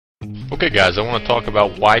Okay guys, I want to talk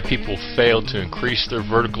about why people fail to increase their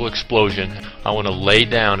vertical explosion. I want to lay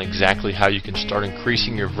down exactly how you can start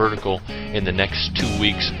increasing your vertical in the next 2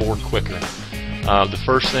 weeks or quicker. The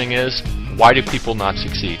first thing is, why do people not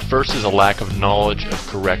succeed? First is a lack of knowledge of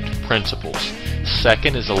correct principles.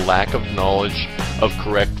 Second is a lack of knowledge of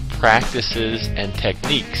correct practices and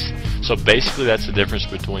techniques. So basically that's the difference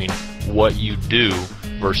between what you do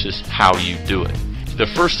versus how you do it. The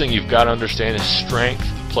first thing you've got to understand is strength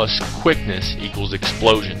plus quickness equals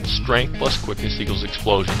explosion. Strength plus quickness equals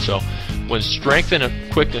explosion. So when strength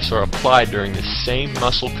and quickness are applied during the same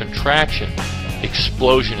muscle contraction,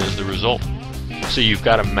 explosion is the result. So you've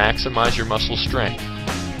got to maximize your muscle strength,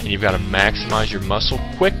 and you've got to maximize your muscle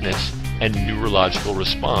quickness and neurological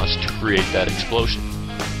response to create that explosion.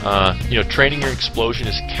 Training your explosion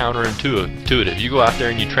is counterintuitive. You go out there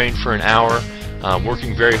and you train for an hour,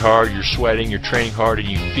 working very hard, you're sweating, you're training hard, and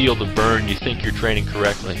you feel the burn, you think you're training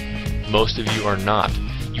correctly. Most of you are not.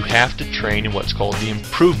 You have to train in what's called the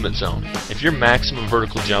improvement zone. If your maximum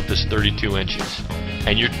vertical jump is 32 inches,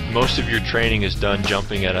 and most of your training is done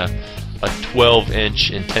jumping at a 12-inch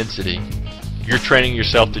intensity, you're training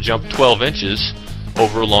yourself to jump 12 inches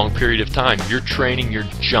over a long period of time. You're training your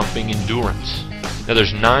jumping endurance. Now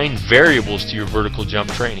there's 9 variables to your vertical jump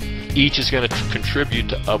training. Each is going to contribute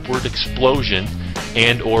to upward explosion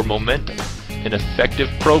and or momentum. An effective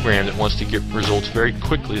program that wants to get results very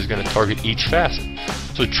quickly is going to target each facet.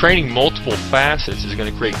 So training multiple facets is going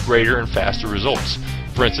to create greater and faster results.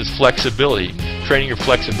 For instance, flexibility. Training your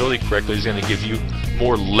flexibility correctly is going to give you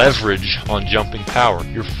more leverage on jumping power.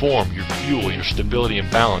 Your form, your fuel, your stability and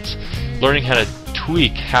balance. Learning how to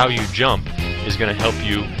tweak how you jump is going to help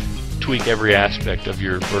you tweak every aspect of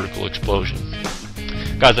your vertical explosion.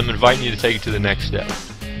 Guys, I'm inviting you to take it to the next step.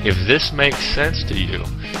 If this makes sense to you,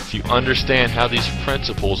 if you understand how these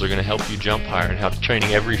principles are going to help you jump higher and how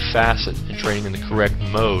training every facet and training in the correct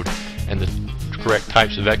mode and the correct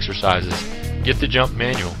types of exercises, get the jump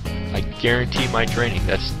manual. I guarantee my training.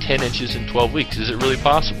 That's 10 inches in 12 weeks. Is it really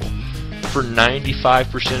possible? For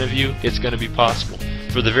 95% of you, it's going to be possible.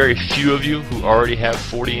 For the very few of you who already have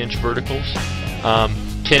 40-inch verticals,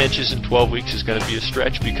 10 inches in 12 weeks is going to be a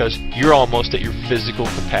stretch because you're almost at your physical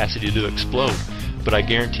capacity to explode. But I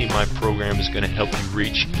guarantee my program is going to help you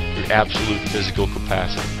reach your absolute physical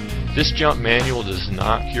capacity. This jump manual does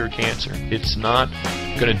not cure cancer. It's not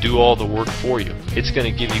going to do all the work for you. It's going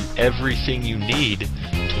to give you everything you need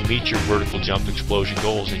to meet your vertical jump explosion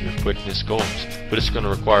goals and your quickness goals. But it's going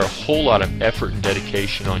to require a whole lot of effort and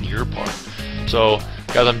dedication on your part. So,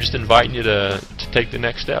 guys, I'm just inviting you to take the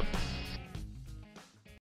next step.